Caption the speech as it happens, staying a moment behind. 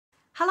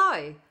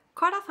Hello!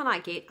 Quite often I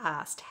get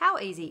asked, how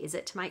easy is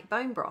it to make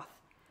bone broth?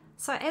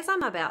 So as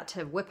I'm about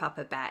to whip up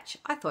a batch,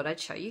 I thought I'd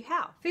show you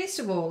how. First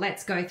of all,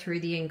 let's go through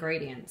the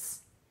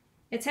ingredients.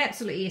 It's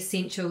absolutely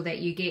essential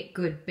that you get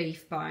good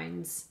beef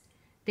bones.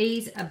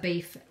 These are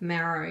beef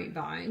marrow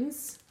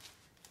bones,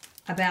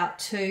 about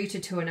 2 to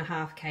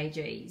 2.5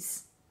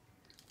 kgs.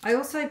 I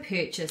also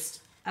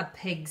purchased a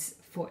pig's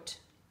foot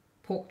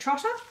pork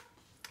trotter,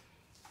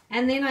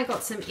 and then I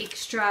got some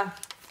extra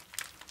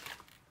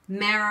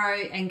marrow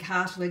and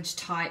cartilage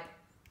type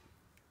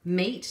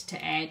meat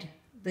to add.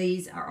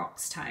 These are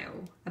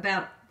oxtail,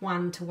 about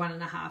 1 to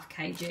 1.5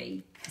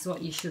 kg is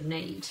what you should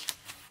need.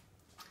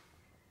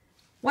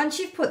 Once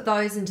you've put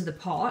those into the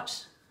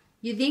pot,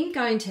 you're then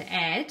going to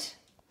add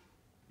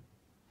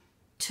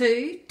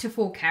 2 to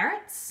 4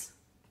 carrots,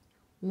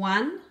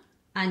 1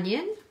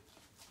 onion,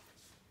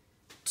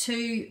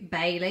 2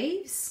 bay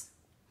leaves,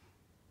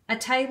 a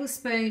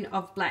tablespoon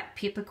of black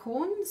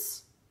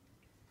peppercorns,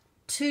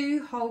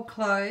 2 whole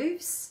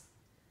cloves,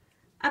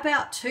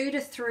 about 2 to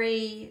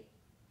 3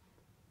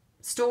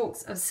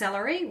 stalks of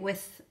celery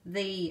with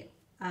the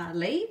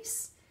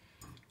leaves,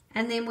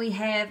 and then we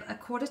have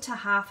 1/4 to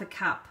 1/2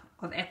 cup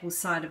of apple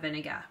cider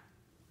vinegar.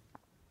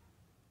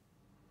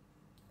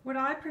 What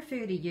I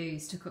prefer to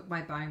use to cook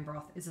my bone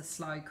broth is a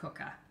slow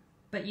cooker,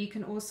 but you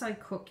can also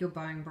cook your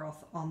bone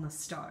broth on the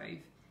stove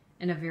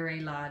in a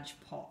very large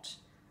pot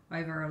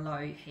over a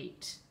low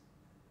heat.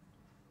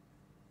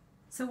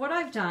 So what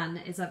I've done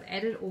is I've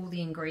added all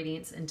the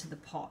ingredients into the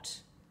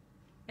pot.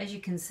 As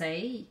you can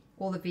see,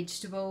 all the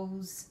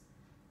vegetables,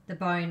 the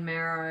bone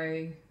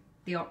marrow,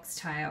 the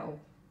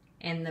oxtail,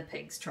 and the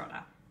pig's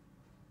trotter.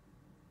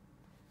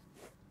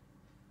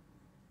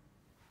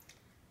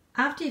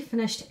 After you've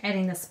finished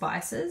adding the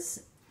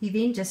spices, you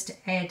then just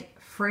add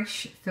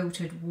fresh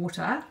filtered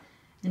water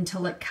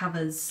until it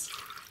covers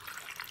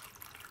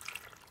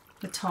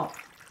the top.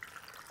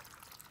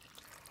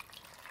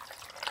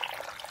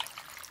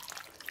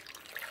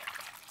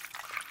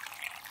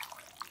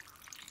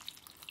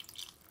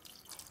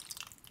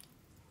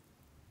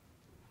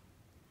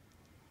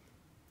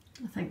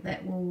 I think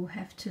that will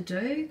have to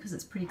do because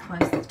it's pretty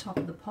close to the top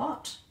of the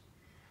pot.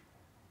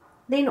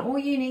 Then all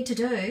you need to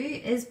do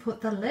is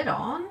put the lid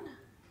on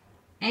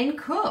and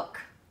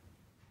cook.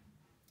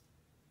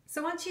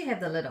 So once you have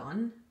the lid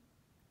on,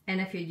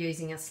 and if you're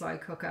using a slow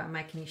cooker,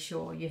 making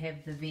sure you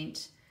have the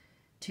vent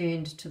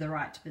turned to the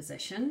right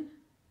position,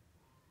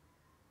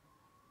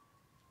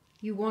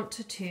 you want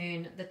to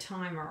turn the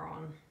timer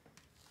on.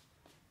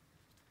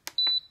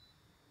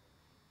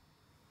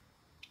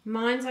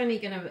 Mine's only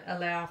going to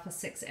allow for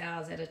 6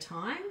 hours at a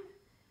time,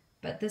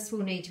 but this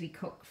will need to be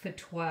cooked for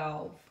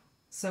 12.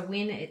 So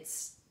when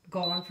it's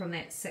gone from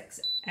that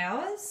 6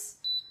 hours,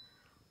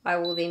 I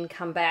will then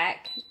come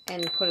back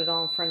and put it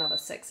on for another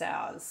 6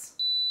 hours.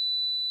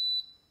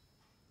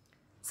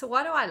 So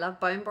why do I love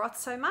bone broth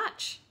so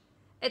much?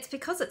 It's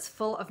because it's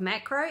full of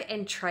macro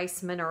and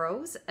trace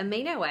minerals,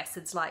 amino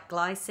acids like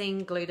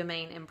glycine,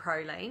 glutamine and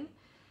proline,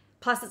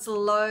 plus it's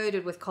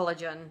loaded with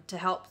collagen to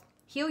help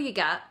heal your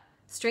gut,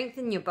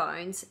 strengthen your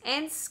bones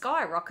and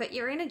skyrocket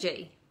your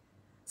energy.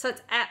 So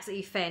it's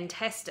absolutely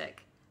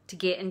fantastic to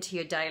get into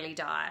your daily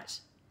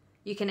diet.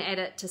 You can add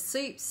it to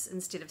soups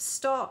instead of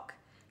stock.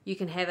 You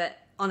can have it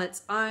on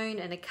its own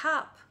in a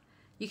cup.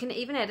 You can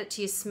even add it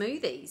to your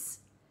smoothies.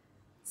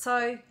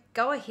 So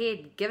go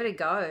ahead, give it a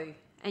go,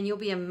 and you'll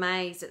be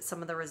amazed at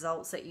some of the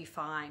results that you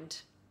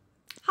find.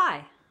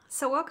 Hi,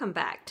 so welcome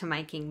back to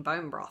making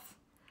bone broth.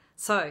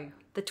 So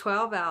the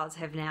 12 hours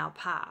have now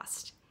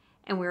passed,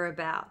 and we're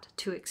about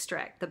to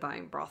extract the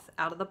bone broth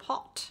out of the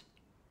pot.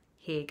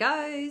 Here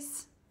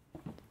goes.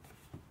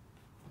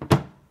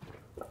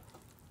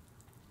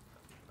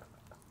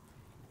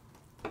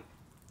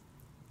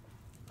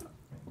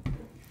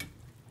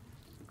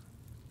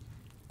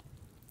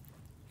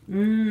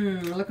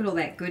 Look at all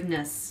that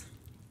goodness.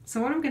 So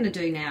what I'm going to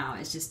do now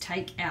is just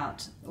take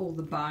out all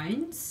the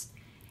bones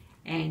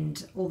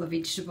and all the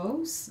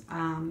vegetables.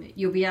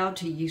 You'll be able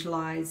to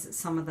utilize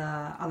some of the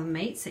other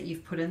meats that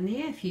you've put in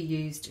there if you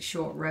used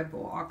short rib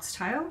or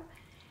oxtail,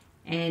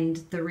 and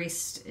the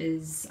rest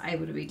is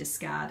able to be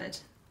discarded.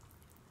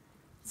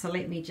 So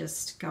let me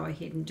just go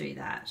ahead and do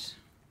that.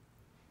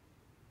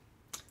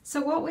 So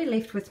what we're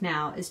left with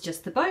now is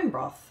just the bone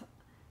broth.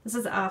 This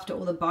is after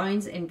all the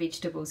bones and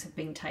vegetables have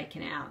been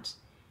taken out.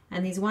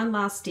 And there's one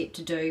last step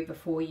to do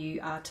before you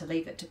are to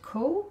leave it to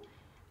cool,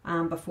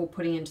 before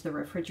putting it into the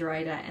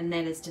refrigerator, and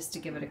that is just to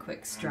give it a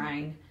quick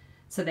strain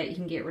so that you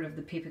can get rid of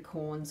the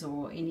peppercorns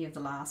or any of the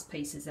last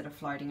pieces that are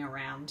floating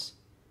around.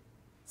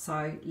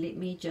 So let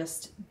me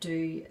just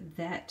do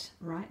that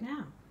right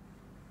now.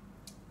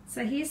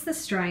 So here's the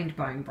strained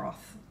bone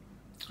broth.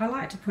 I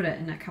like to put it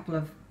in a couple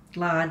of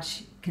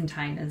large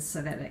containers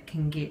so that it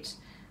can get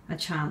a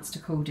chance to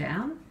cool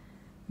down.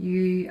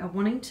 You are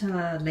wanting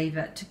to leave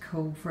it to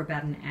cool for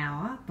about an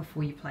hour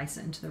before you place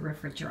it into the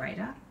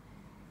refrigerator,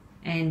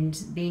 and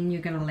then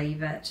you're going to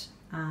leave it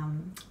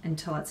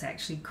until it's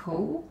actually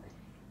cool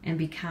and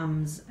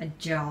becomes a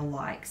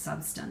gel-like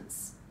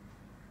substance.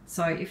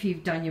 So if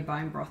you've done your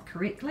bone broth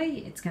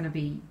correctly, it's going to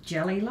be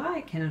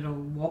jelly-like and it'll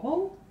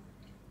wobble,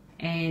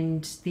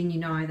 and then you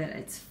know that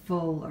it's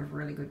full of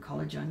really good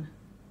collagen.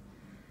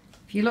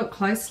 If you look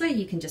closely,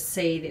 you can just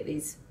see that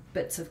there's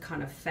bits of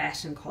kind of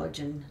fat and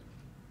collagen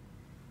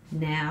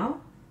now,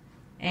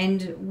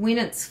 and when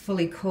it's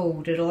fully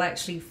cooled, it'll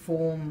actually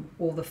form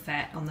all the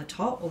fat on the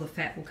top. All the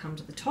fat will come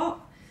to the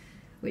top,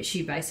 which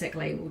you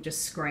basically will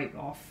just scrape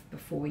off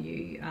before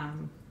you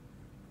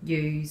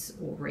use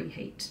or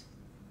reheat.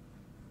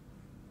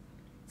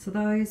 So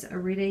those are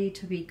ready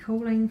to be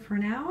cooling for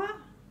an hour,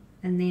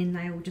 and then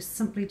they will just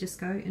simply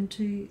go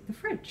into the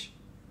fridge.